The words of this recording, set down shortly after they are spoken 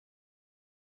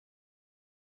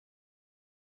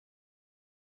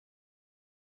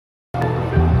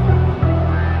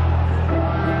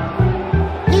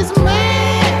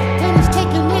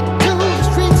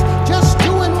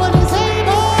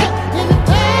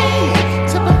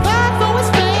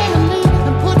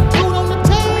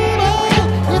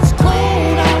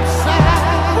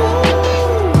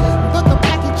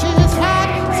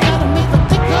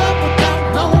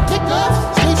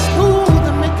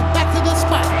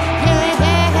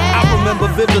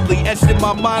vividly etched in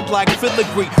my mind like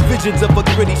filigree. Visions of a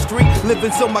gritty street,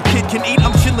 living so my kid can eat.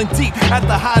 I'm chilling deep at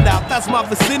the hideout, that's my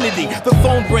vicinity. The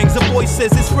phone rings, a voice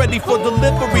says it's ready for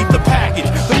delivery. The package,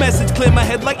 the message clear my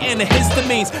head like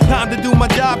antihistamines. Time to do my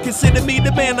job, consider me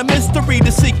the man of mystery,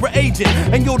 the secret agent.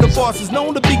 And yo, the boss is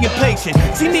known to be impatient.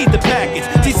 She need the package,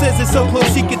 she says it's so close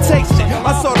she can taste it.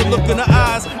 I saw the look in her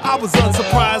eyes, I was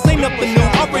unsurprised. Ain't nothing new,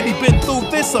 already been through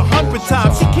this 100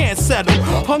 times. She can't settle,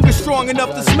 hunger strong enough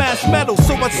to smash metal.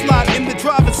 So I slide in the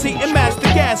driver's seat and match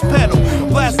the gas pedal.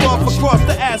 Blast off across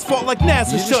the asphalt like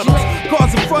NASA shuttles.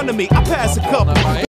 Cars in front of me, I pass a couple.